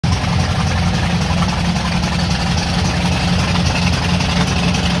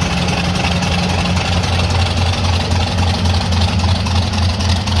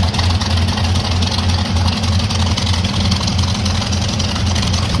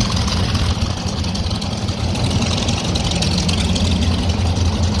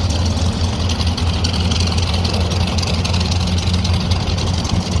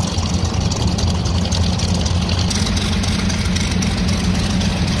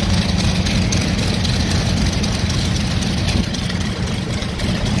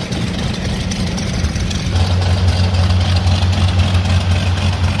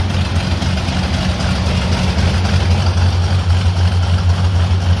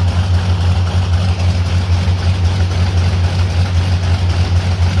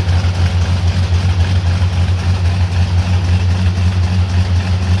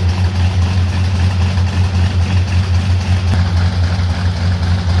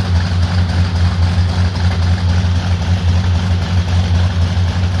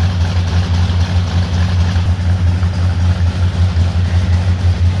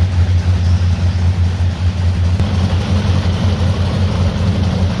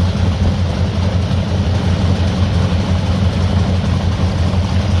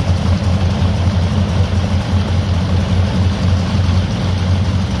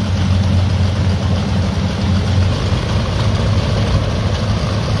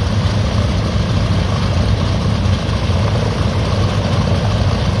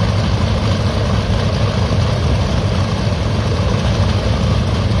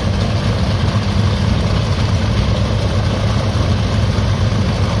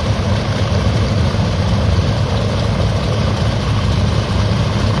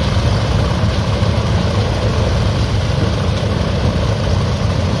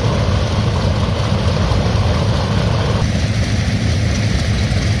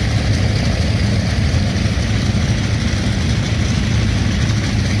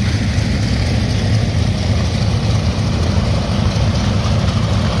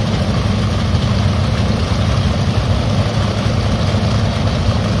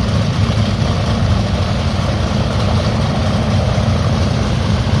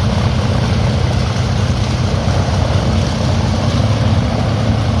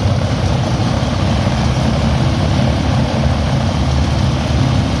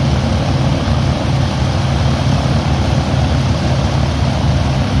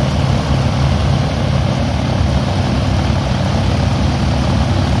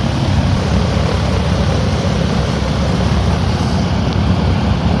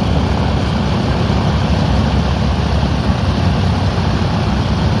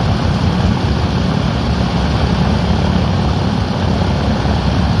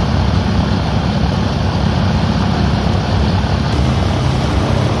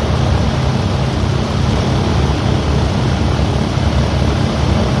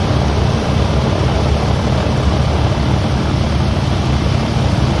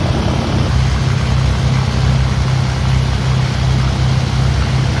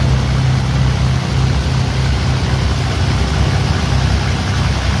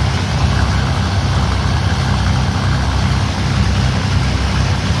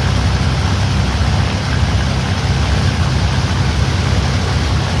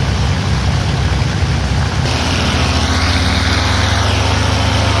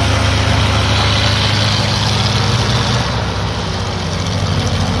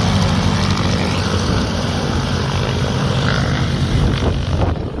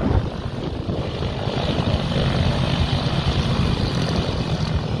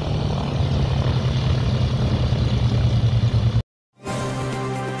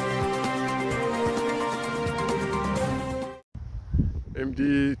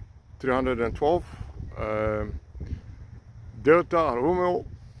MD312 Delta Romeo.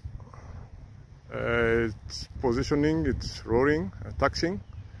 It's positioning, it's roaring, taxiing.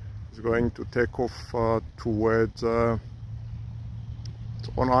 It's going to take off towards on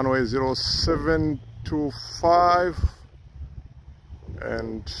runway 0725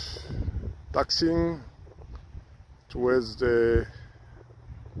 and taxiing towards the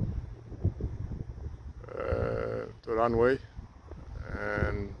runway,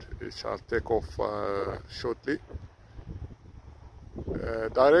 and it shall take off shortly.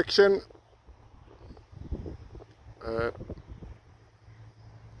 Direction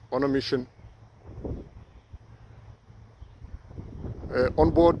on a mission.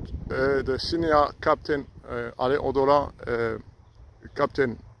 On board the senior captain Ale Odola,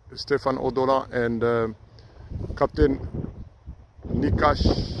 Captain Stefan Odola, and Captain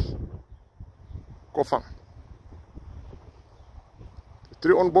Nikash Kofan.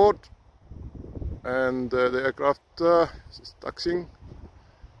 3 on board, and the aircraft is taxiing,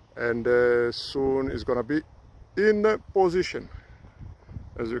 and soon is gonna be in position.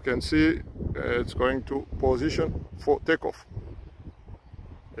 As you can see, it's going to position for takeoff.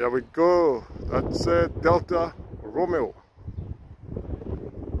 Here we go. That's Delta Romeo.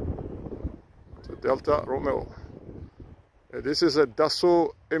 So Delta Romeo. This is a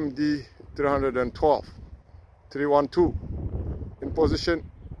Dassault MD312 312. In position,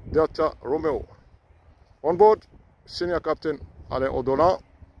 Delta Romeo. On board, Senior Captain Ale Odola,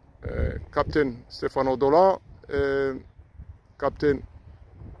 Captain Stefan Odola, Captain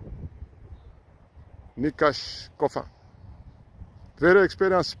Nikash Kofan. Very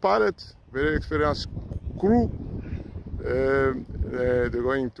experienced pilot, very experienced crew. They're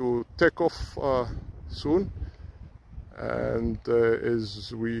going to take off soon, and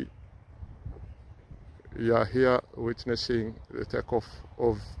as we are here witnessing the takeoff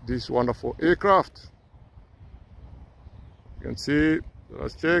of this wonderful aircraft. You can see,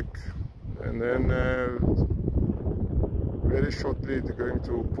 let's check, and then very shortly they're going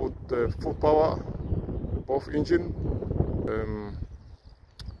to put the full power, both engine,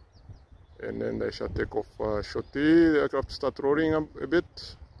 and then they shall take off shortly. The aircraft start roaring a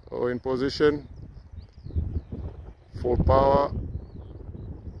bit, or in position, full power.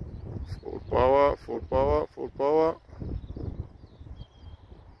 Full power, full power, full power.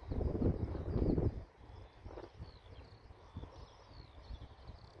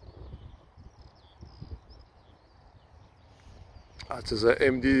 That is a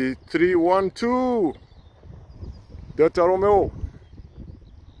MD312 Delta Romeo.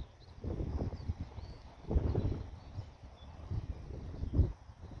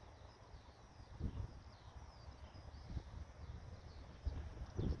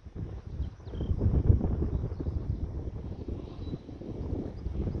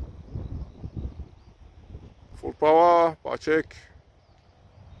 Full power check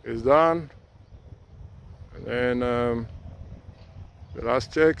is done, and then the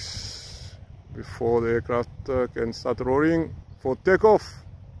last checks before the aircraft can start roaring for takeoff.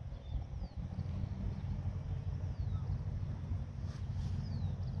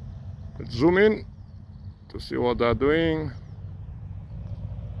 Let's zoom in to see what they're doing.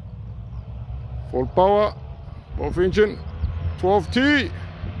 Full power, both engine, 12T.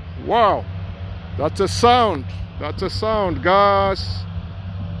 Wow! That's a sound, guys.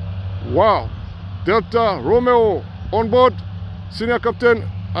 Wow, Delta Romeo on board, Senior Captain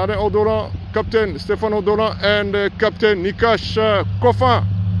Ale Odola, Captain Stefan Odola, and Captain Nikash Kofan.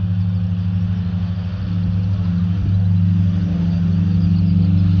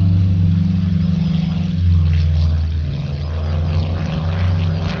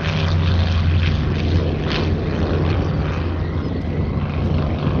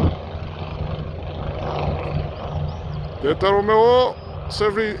 Delta Romeo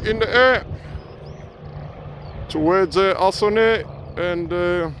safely in the air towards Alsone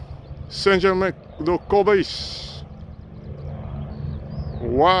and Saint-Germain-de-Corbéis.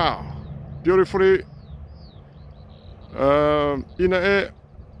 Wow, beautifully in the air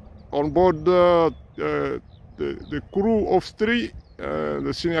on board the crew of 3,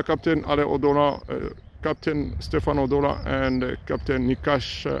 the Senior Captain Ale Odola, Captain Stefan Odola, and Captain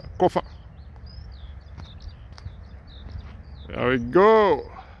Nikash Kofan. There we go.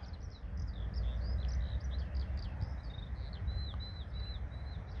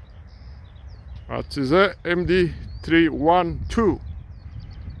 That is a MD312.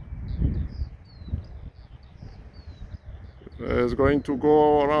 It's going to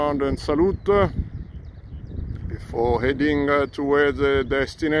go around and salute before heading towards the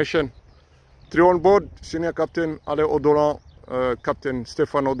destination. 3 on board, Senior Captain Ale Odola, Captain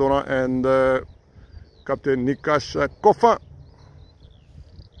Stefan O'Donnell and Captain Nikash Kofa.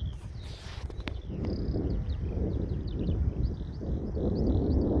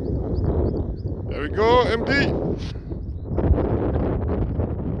 There we go, MD.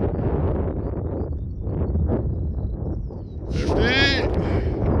 MD.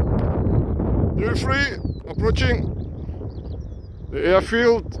 You're free, approaching the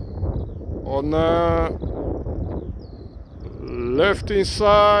airfield on left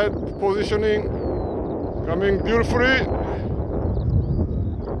inside positioning, coming beautifully.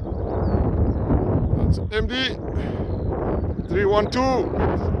 That's MD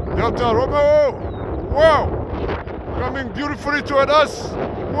 312 Delta Romeo. Wow, coming beautifully toward us.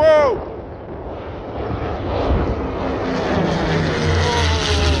 Whoa.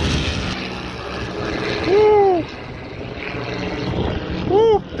 Woo.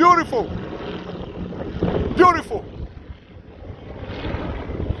 Woo, beautiful. Beautiful.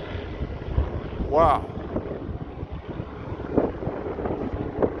 Wow.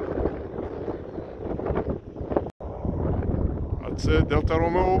 That's it, Delta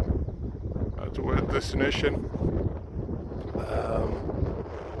Romeo to our destination.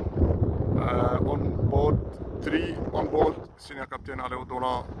 On board Senior Captain Ale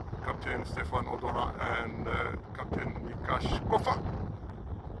O'Donnell, Captain Stefan O'Donnell and Captain Nikash Kofa.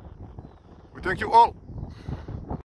 We thank you all.